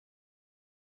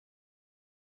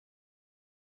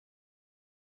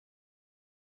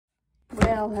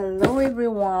Well, hello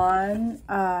everyone.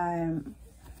 I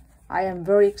am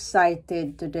very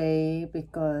excited today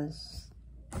because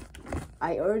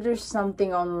I ordered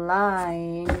something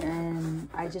online and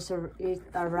it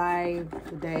arrived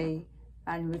today,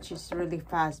 and which is really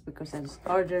fast because I just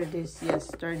ordered this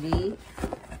yesterday.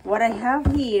 What I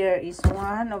have here is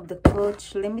one of the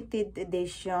Coach limited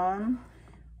edition,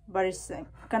 but it's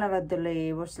kind of a delay.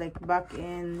 It was like back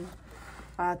in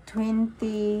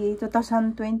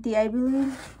 2020, I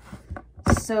believe.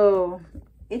 So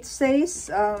it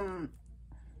says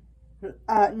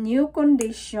new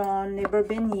condition, never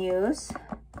been used,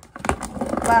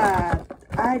 but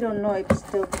I don't know if it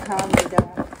still comes with a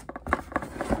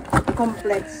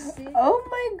complex. Oh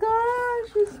my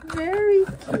gosh, it's very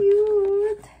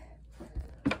cute.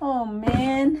 Oh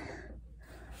man,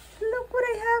 look what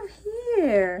I have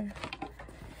here.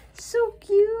 So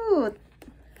cute.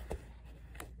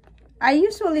 I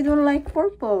usually don't like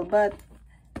purple, but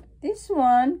this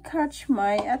one catch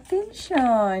my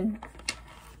attention.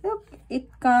 Look, it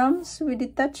comes with a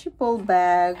detachable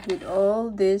bag with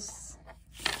all this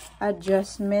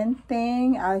adjustment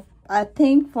thing. I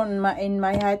think in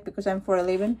my height, because I'm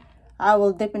 4'11", I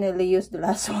will definitely use the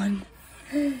last one.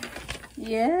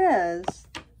 Yes.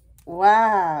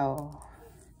 Wow.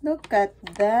 Look at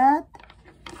that.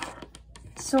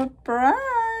 Surprise.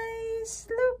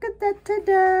 Look at that.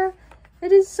 Ta-da.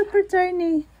 It is super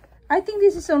tiny. I think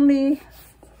this is only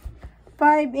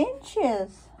 5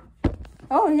 inches.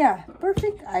 Oh yeah,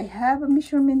 perfect. I have a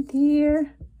measurement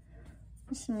here.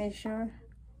 Let's measure.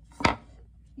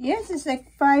 Yes, it's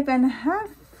like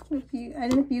 5.5. I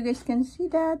don't know if you guys can see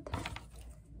that.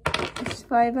 It's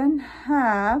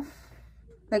 5.5,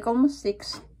 like almost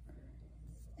 6.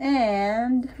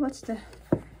 And what's the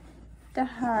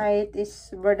height is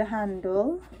where the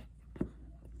handle.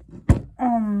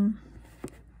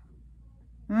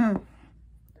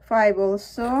 5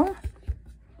 also,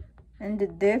 and the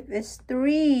depth is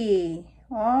 3.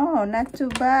 Oh, not too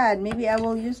bad. Maybe I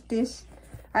will use this.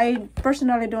 I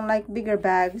personally don't like bigger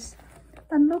bags.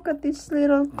 And look at this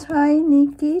little tiny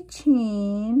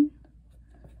keychain.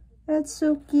 That's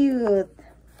so cute.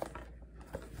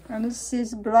 And this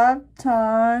is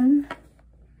Globton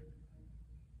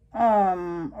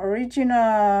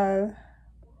original.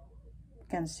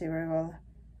 Can't see very well.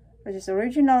 Which is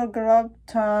original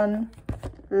Globton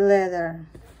leather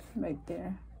right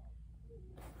there.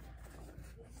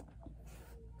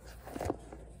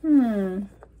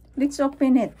 Let's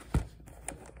open it.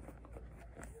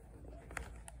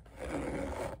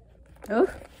 Oh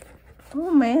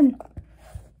man,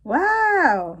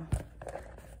 wow.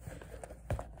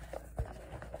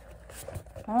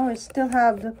 Oh, it still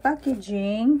have the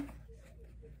packaging.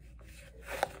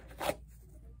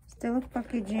 Still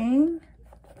packaging.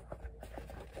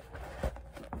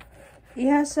 It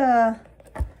has a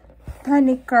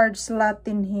tiny card slot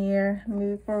in here,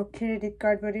 maybe for credit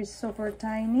card, but it's super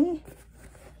tiny.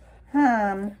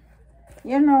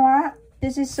 You know what?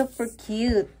 This is super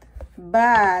cute,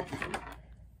 but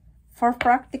for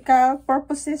practical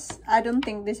purposes, I don't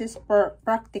think this is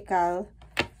practical.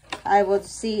 I would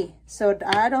see. So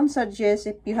I don't suggest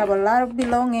if you have a lot of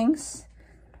belongings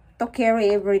to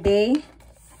carry every day.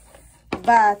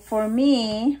 But for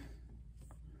me,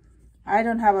 I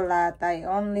don't have a lot.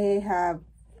 I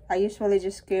usually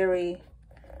just carry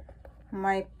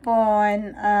my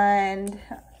phone and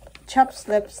Chops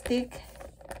lipstick,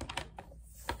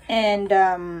 and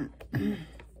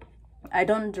I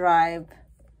don't drive,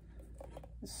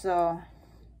 so,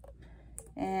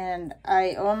 and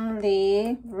I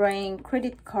only bring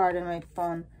credit card on my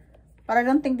phone, but I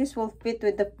don't think this will fit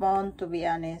with the phone, to be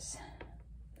honest.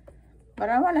 But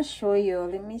I want to show you.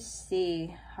 Let me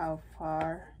see how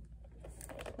far.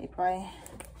 If I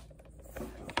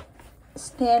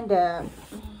stand up.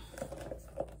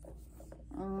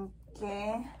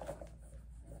 Okay.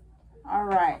 All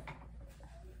right.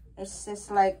 It's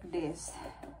just like this.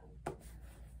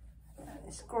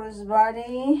 It's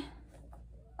crossbody.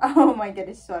 Oh my god,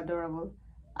 it's so adorable.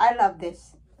 I love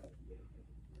this.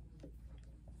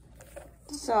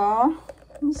 So,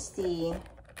 let me see.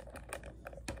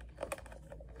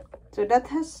 So that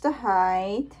has the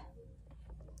height.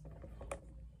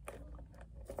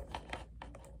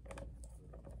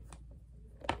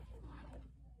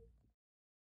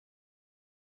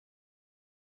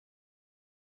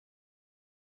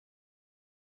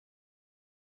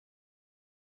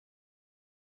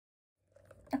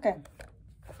 Okay.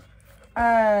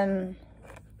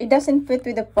 It doesn't fit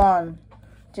with the phone,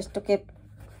 just to keep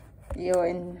you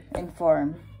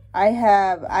informed. I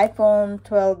have iPhone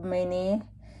 12 mini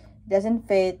doesn't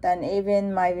fit. And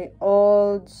even my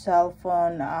old cell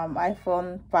phone,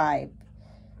 iPhone 5,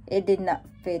 it did not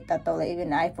fit at all, even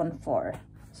iPhone 4.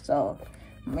 So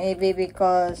maybe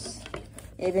because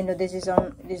even though this is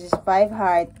 5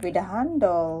 height with a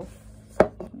handle,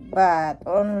 but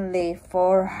only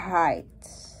 4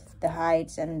 heights, the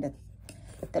heights and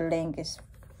the length is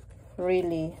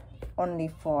really only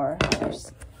 4.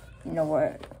 There's, you know,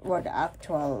 where the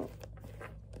actual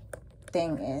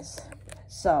thing is.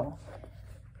 So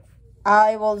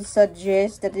I will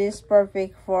suggest that it is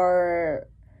perfect for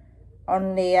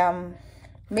only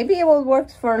maybe it will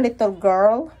work for a little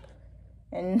girl,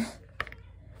 and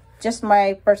just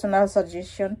my personal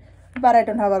suggestion, but I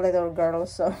don't have a little girl,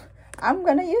 so I'm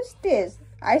gonna use this.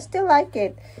 I still like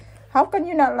it. How can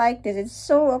you not like this? It's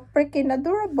so freaking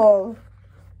adorable.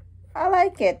 I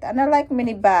like it, and I like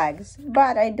mini bags.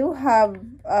 But I do have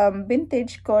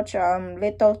vintage Coach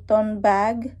little tone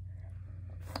bag,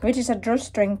 which is a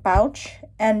drawstring pouch,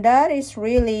 and that is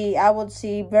really, I would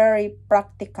say, very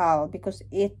practical because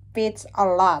it fits a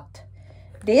lot.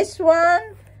 This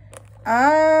one,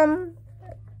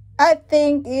 I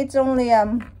think it's only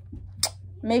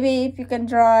maybe if you can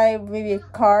drive, maybe a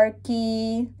car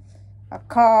key, a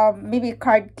car, maybe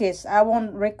card case. I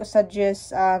won't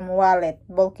suggest wallet,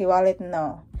 bulky wallet,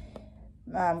 no.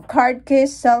 Card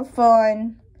case, cell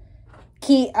phone,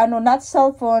 key, no, not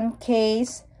cell phone,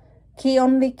 case, key,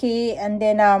 only key, and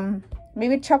then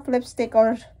maybe chop lipstick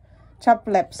or chop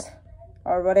lips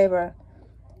or whatever.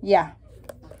 Yeah.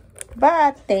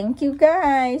 But thank you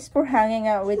guys for hanging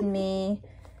out with me,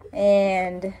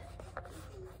 and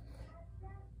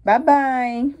bye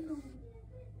bye.